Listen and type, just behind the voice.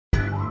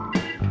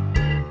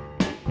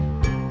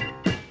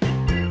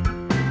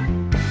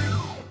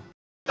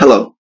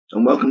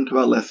and welcome to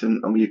our lesson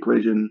on the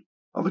equation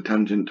of a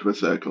tangent to a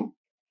circle.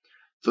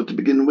 So to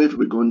begin with,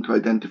 we're going to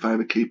identify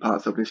the key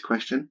parts of this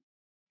question.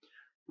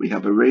 We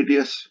have a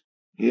radius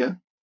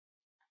here,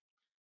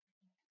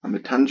 and the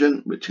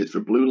tangent, which is the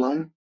blue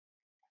line,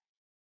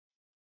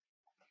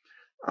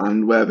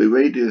 and where the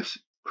radius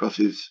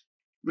crosses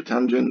the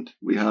tangent,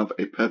 we have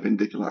a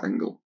perpendicular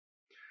angle.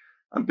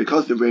 And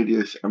because the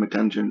radius and the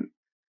tangent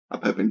are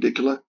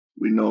perpendicular,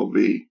 we know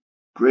the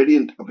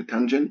gradient of a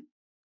tangent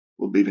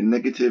will be the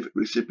negative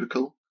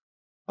reciprocal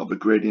of the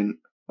gradient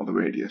of a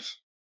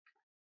radius.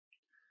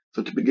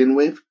 So to begin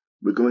with,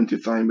 we're going to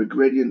find the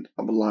gradient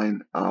of a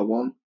line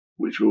R1,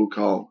 which we'll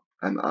call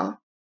MR.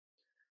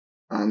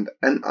 And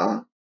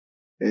MR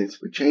is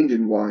the change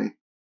in y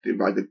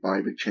divided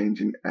by the change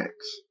in x.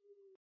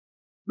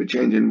 The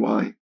change in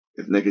y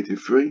is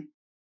 -3,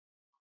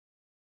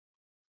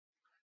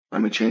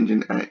 and the change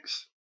in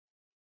x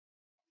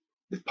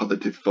is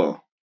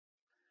 +4.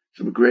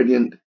 So the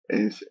gradient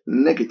is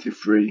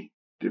 -3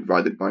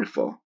 divided by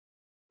 4.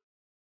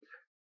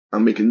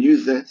 And we can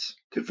use this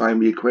to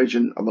find the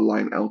equation of a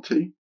line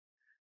L2.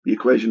 The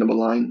equation of a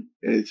line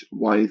is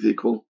y is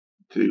equal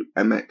to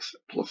mx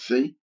plus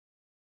c.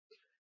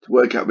 To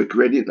work out the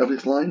gradient of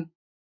this line,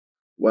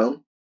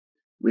 well,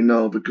 we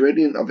know the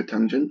gradient of a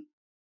tangent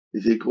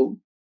is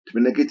equal to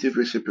the negative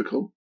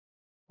reciprocal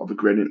of the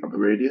gradient of a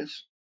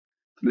radius.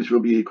 So this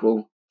will be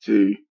equal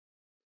to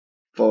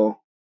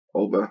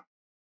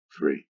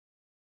 4/3.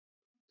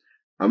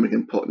 And we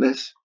can put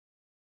this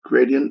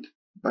gradient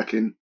back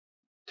into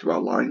our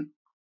line.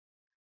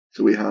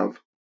 So we have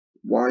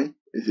y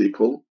is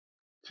equal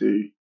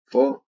to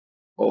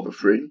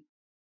 4/3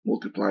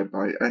 multiplied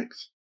by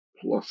x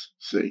plus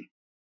c.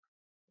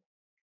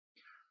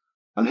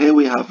 And here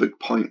we have the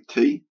point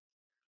T,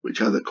 which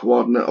has a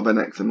coordinate of an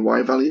x and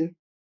y value,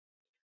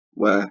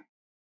 where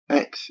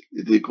x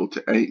is equal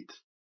to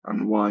 8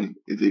 and y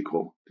is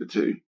equal to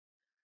 2.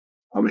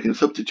 And we can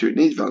substitute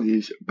these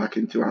values back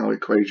into our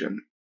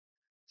equation.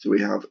 So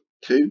we have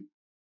 2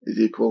 is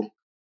equal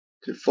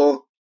to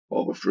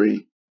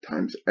 4/3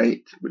 times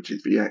 8, which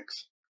is the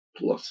x,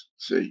 plus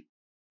c.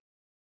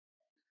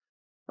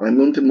 And I'm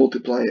going to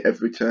multiply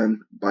every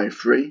term by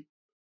 3,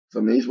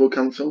 so these will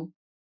cancel.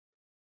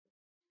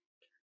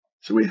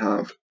 So we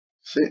have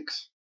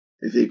 6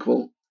 is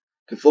equal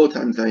to 4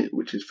 times 8,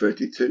 which is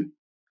 32,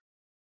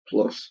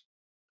 plus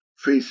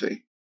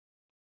 3c.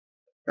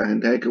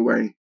 And take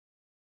away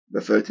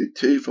the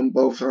 32 from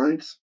both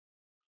sides.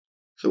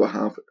 So I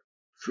have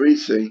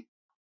 3c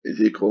is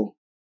equal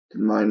to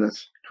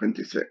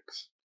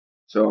 -26.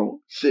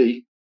 So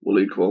c will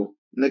equal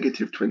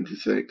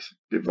 -26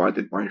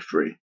 divided by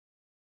 3.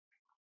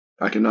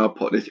 I can now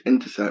put this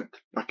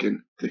intercept back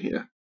into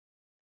here.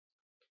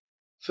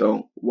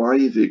 So y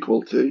is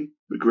equal to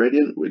the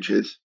gradient, which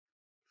is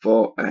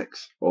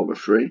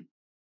 4x/3,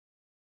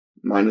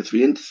 minus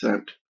the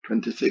intercept,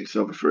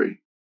 26/3.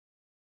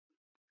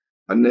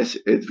 And this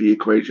is the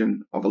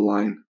equation of a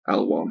line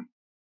L1,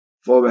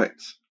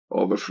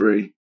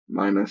 4x/3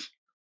 minus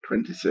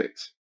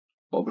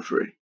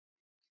 26/3.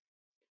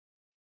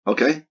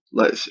 Okay,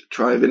 let's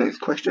try the next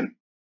question.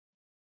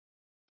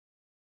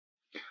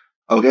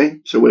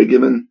 Okay, so we're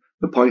given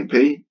the point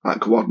P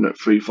at coordinate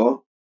 3,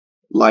 4,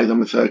 lies on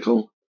the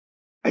circle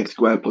x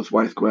squared plus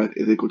y squared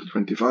is equal to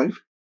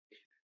 25.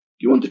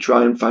 You want to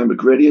try and find the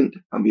gradient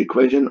and the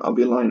equation of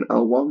your line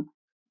L1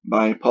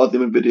 by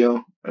pausing the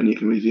video, and you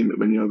can resume it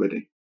when you're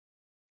ready.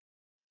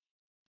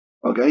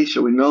 Okay,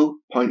 so we know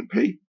point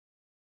P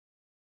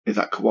is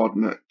at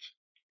coordinate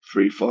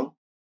 3, 4,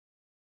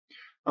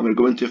 and we're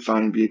going to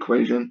find the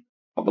equation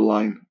of a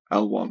line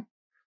L1,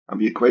 and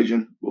the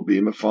equation will be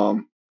in the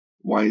form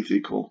y is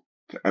equal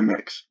to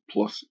mx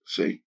plus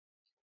c.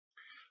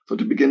 So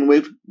to begin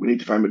with, we need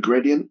to find the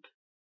gradient.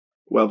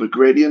 Well, the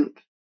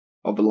gradient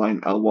of the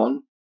line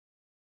L1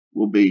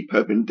 will be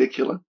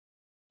perpendicular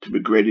to the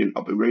gradient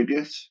of the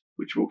radius,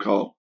 which we'll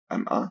call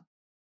mr.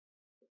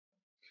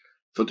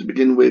 So to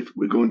begin with,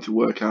 we're going to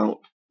work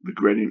out the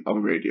gradient of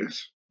a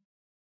radius.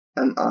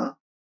 mr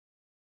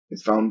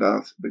is found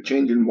as the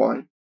change in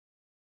y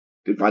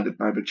divided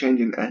by the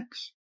change in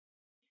x.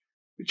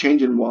 The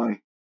change in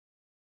y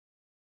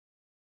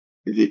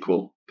is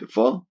equal to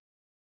 4.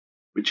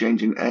 The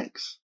change in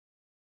x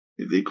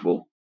is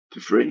equal to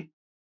 3.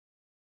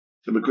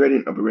 So the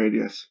gradient of a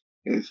radius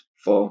is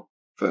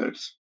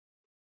 4/3.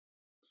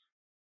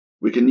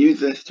 We can use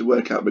this to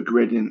work out the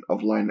gradient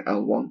of line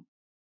L1,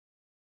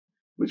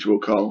 which we'll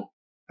call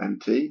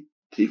mt,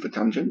 t for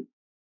tangent.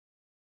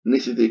 And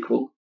this is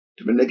equal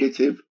to the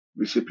negative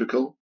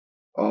reciprocal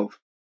of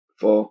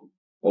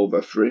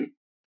 4/3,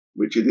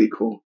 which is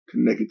equal to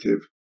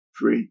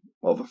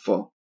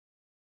 -3/4.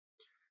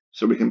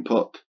 So we can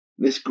put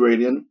this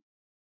gradient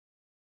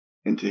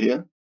into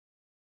here,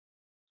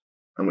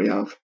 and we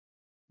have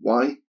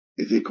y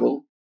is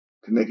equal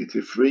to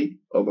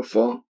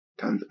 -3/4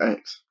 times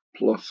x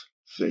plus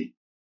c.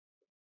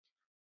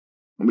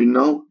 And we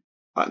know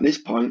at this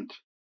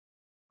point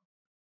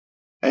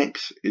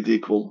x is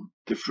equal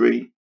to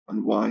 3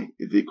 and y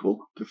is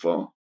equal to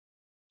 4.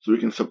 so we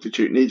can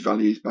substitute these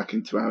values back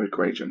into our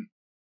equation.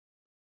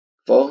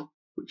 4,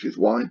 which is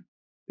y,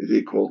 is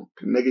equal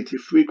to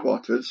negative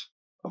 3/4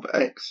 of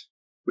x,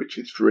 which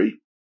is 3,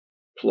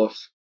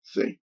 plus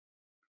c.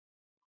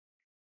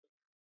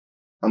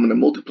 I'm going to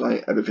multiply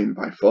everything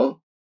by 4,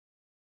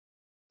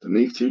 so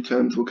these two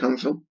terms will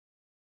cancel.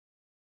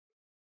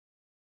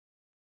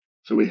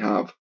 So we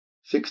have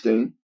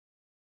 16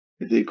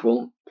 is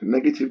equal to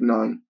negative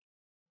 9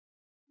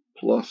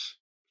 plus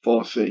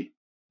 4c.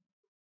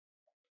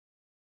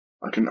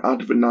 I can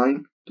add the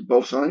 9 to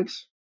both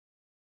sides,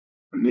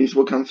 and these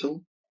will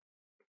cancel.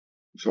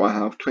 So I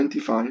have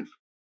 25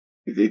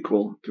 is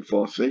equal to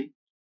 4c,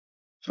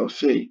 so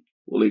c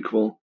will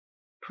equal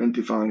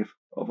 25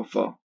 over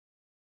 4.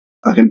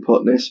 I can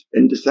put this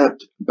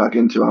intercept back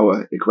into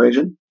our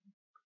equation.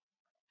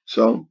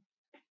 So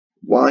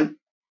y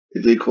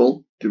is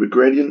equal to the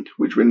gradient,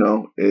 which we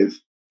know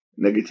is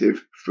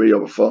negative 3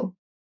 over 4,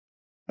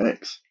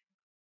 x,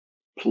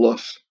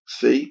 plus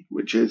c,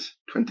 which is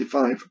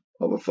 25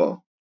 over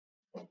 4.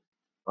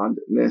 And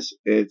this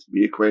is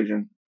the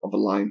equation of a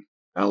line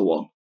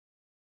L1.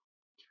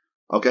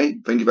 Okay,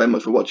 thank you very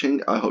much for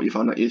watching. I hope you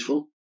found that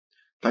useful.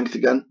 Thanks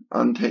again,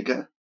 and take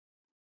care.